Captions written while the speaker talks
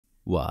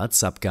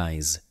What's up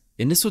guys?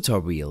 In this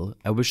tutorial,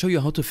 I will show you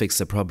how to fix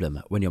the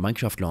problem when your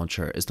Minecraft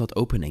launcher is not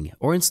opening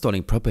or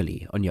installing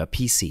properly on your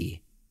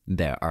PC.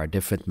 There are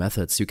different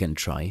methods you can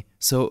try,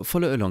 so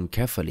follow along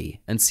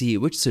carefully and see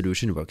which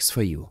solution works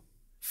for you.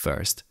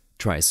 First,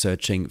 try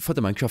searching for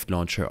the Minecraft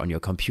launcher on your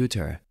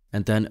computer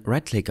and then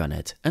right-click on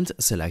it and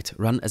select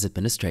Run as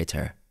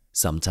Administrator.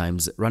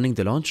 Sometimes running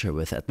the launcher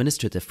with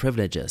administrative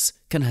privileges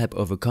can help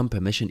overcome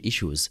permission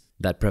issues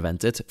that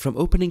prevent it from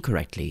opening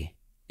correctly.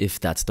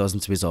 If that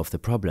doesn't resolve the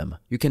problem,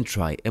 you can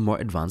try a more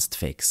advanced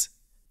fix.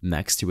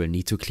 Next, you will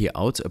need to clear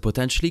out a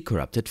potentially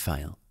corrupted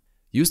file.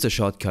 Use the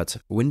shortcut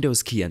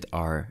Windows key and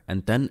R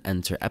and then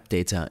enter app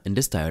data in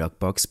this dialog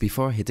box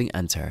before hitting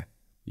enter.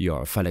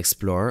 Your file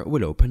explorer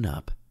will open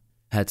up.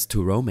 Head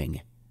to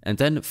roaming and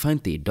then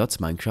find the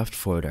 .minecraft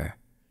folder.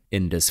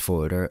 In this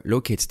folder,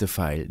 locate the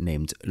file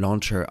named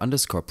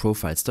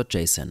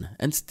launcher_profiles.json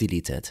and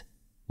delete it.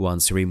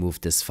 Once you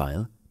remove this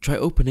file, try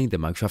opening the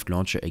Minecraft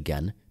launcher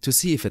again to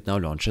see if it now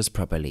launches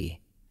properly.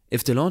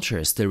 If the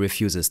launcher still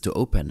refuses to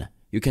open,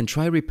 you can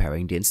try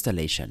repairing the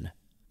installation.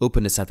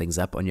 Open the Settings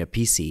app on your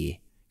PC,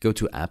 go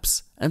to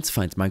Apps and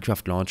find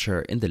Minecraft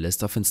Launcher in the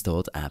list of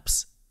installed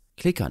apps.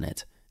 Click on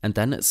it and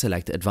then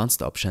select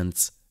Advanced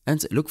Options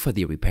and look for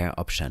the Repair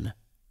option.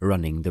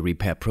 Running the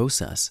repair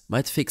process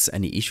might fix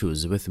any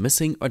issues with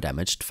missing or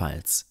damaged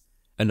files.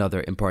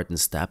 Another important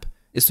step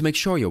is to make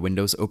sure your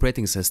Windows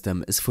operating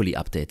system is fully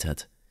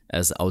updated,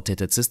 as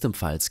outdated system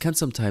files can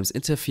sometimes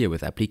interfere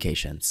with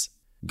applications.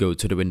 Go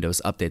to the Windows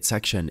Update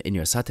section in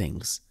your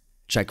settings,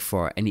 check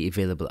for any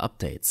available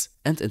updates,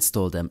 and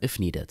install them if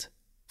needed.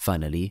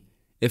 Finally,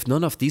 if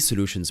none of these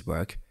solutions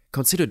work,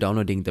 consider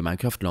downloading the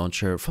Minecraft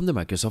launcher from the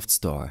Microsoft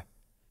Store.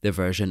 The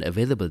version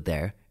available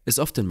there is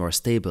often more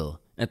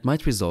stable and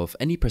might resolve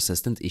any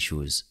persistent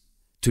issues.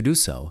 To do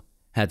so,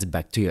 head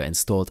back to your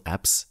installed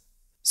apps,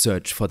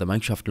 search for the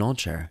Minecraft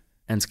launcher,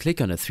 and click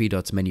on the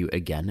three-dot menu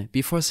again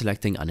before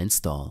selecting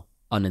Uninstall.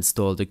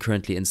 Uninstall the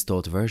currently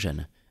installed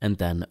version, and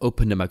then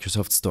open the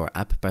Microsoft Store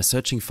app by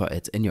searching for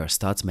it in your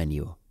Start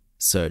menu.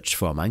 Search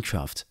for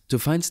Minecraft to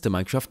find the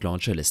Minecraft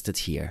launcher listed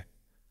here.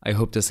 I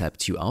hope this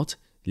helped you out.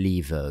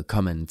 Leave a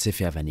comment if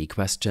you have any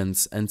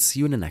questions, and see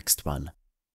you in the next one.